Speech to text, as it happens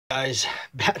Guys,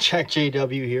 batjac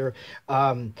JW here.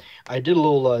 I did a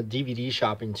little DVD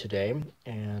shopping today,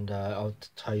 and I'll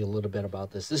tell you a little bit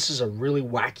about this. This is a really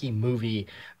wacky movie.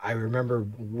 I remember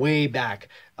way back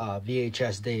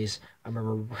VHS days. I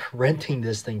remember renting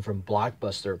this thing from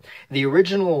Blockbuster. The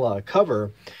original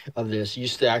cover of this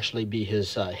used to actually be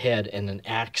his head and an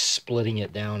axe splitting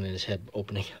it down and his head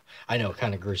opening. I know,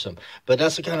 kind of gruesome, but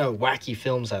that's the kind of wacky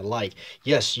films I like.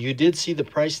 Yes, you did see the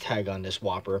price tag on this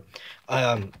whopper.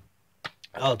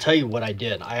 I'll tell you what I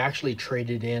did. I actually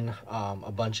traded in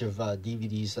a bunch of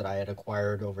DVDs that I had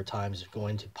acquired over time,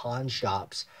 going to pawn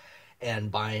shops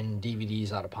and buying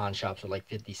DVDs out of pawn shops for like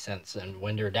 50 cents. And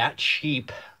when they're that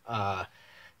cheap,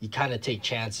 you kind of take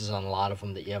chances on a lot of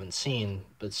them that you haven't seen.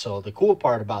 But so the cool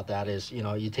part about that is, you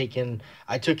know,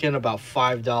 I took in about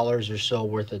 $5 or so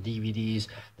worth of DVDs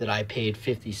that I paid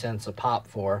 50 cents a pop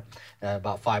for,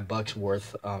 about $5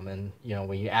 worth. And, you know,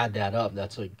 when you add that up,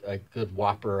 that's a good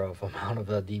whopper of amount of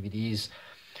DVDs,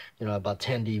 you know, about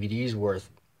 10 DVDs worth.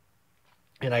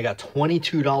 And I got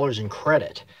 $22 in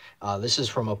credit. This is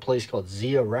from a place called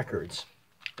Zia Records.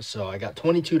 So I got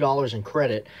 $22 in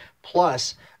credit,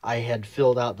 plus I had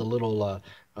filled out the little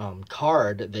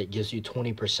card that gives you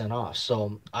 20% off.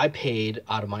 So I paid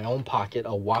out of my own pocket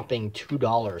a whopping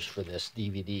 $2 for this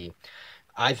DVD.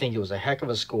 I think it was a heck of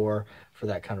a score for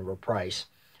that kind of a price.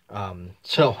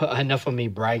 So enough of me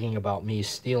bragging about me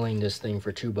stealing this thing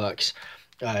for $2.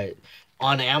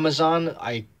 On Amazon,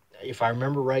 if I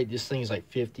remember right, this thing is like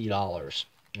 $50.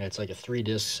 It's like a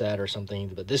 3-disc set or something.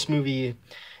 But this movie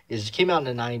came out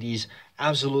in the 90s.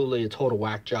 Absolutely a total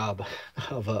whack job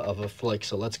of a flick.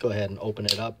 So let's go ahead and open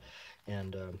it up.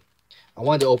 And I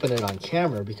wanted to open it on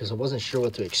camera because I wasn't sure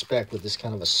what to expect with this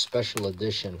kind of a special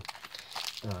edition.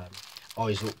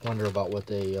 Always wonder about what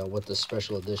the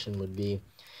special edition would be.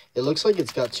 It looks like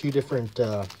it's got two different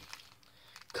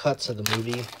cuts of the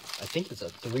movie. I think it's a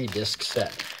 3-disc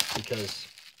set because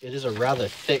it is a rather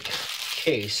thick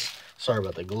case. Sorry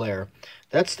about the glare.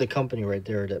 That's the company right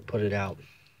there that put it out.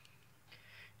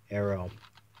 Arrow.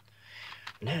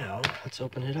 Now, let's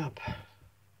open it up.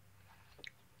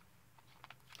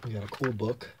 We got a cool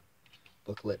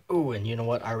booklet. Oh, and you know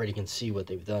what? I already can see what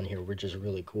they've done here, which is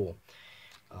really cool.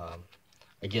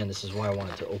 Again, this is why I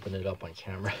wanted to open it up on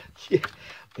camera. Yeah,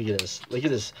 look at this. Look at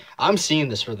this. I'm seeing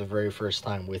this for the very first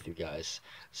time with you guys.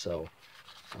 So,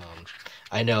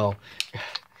 I know.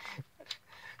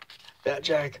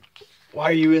 batjac, why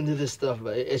are you into this stuff?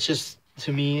 It's just,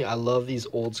 to me, I love these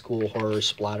old school horror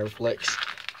splatter flicks.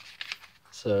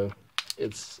 So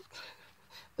that's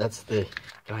the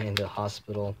guy in the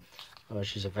hospital. Oh,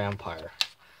 she's a vampire.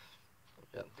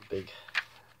 Got the big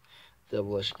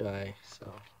devilish guy.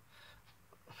 So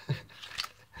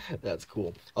that's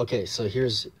cool. Okay, so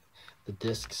here's the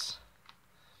discs.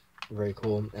 Very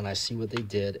cool. And I see what they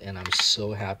did, and I'm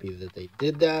so happy that they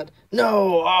did that.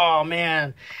 No! Oh,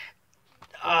 man!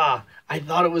 I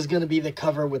thought it was going to be the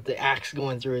cover with the axe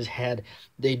going through his head.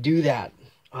 They do that.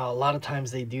 A lot of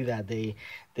times they do that. They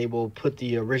will put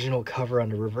the original cover on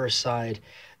the reverse side.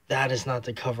 That is not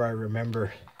the cover I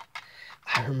remember.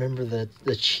 I remember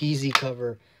the cheesy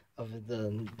cover of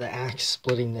the axe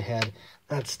splitting the head.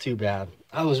 That's too bad.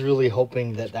 I was really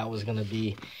hoping that was going to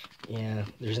be, yeah,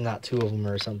 there's not two of them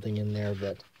or something in there,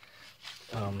 but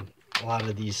a lot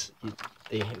of these,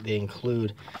 they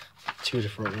include two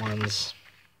different ones.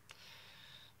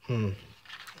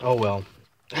 Oh well.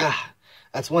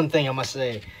 That's one thing I must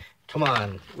say. Come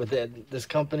on, with this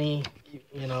company,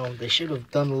 you know, they should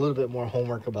have done a little bit more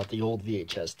homework about the old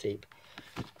VHS tape.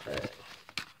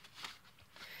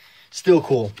 Still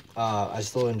cool. I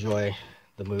still enjoy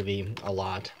the movie a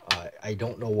lot. I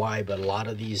don't know why, but a lot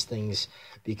of these things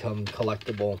become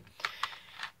collectible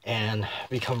and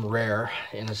become rare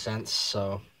in a sense.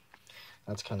 So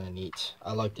that's kind of neat.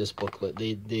 I like this booklet.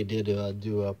 They did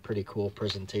do a pretty cool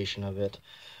presentation of it.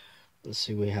 Let's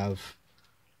see, we have...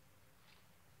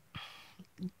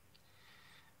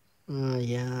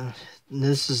 yeah,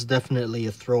 this is definitely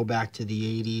a throwback to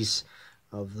the 80s,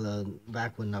 of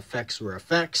back when effects were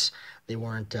effects. They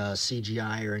weren't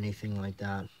CGI or anything like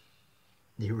that.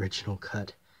 The original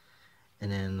cut.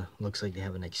 And then looks like they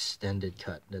have an extended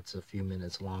cut that's a few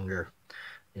minutes longer.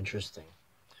 Interesting.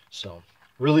 So,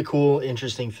 really cool,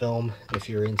 interesting film. If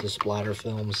you're into splatter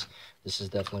films, this is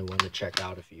definitely one to check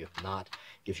out. If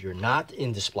you're not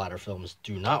into splatter films,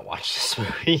 do not watch this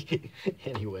movie.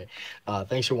 Anyway,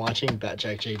 thanks for watching.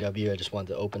 batjac JW. I just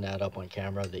wanted to open that up on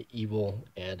camera. The Evil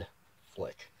Ed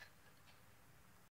flick.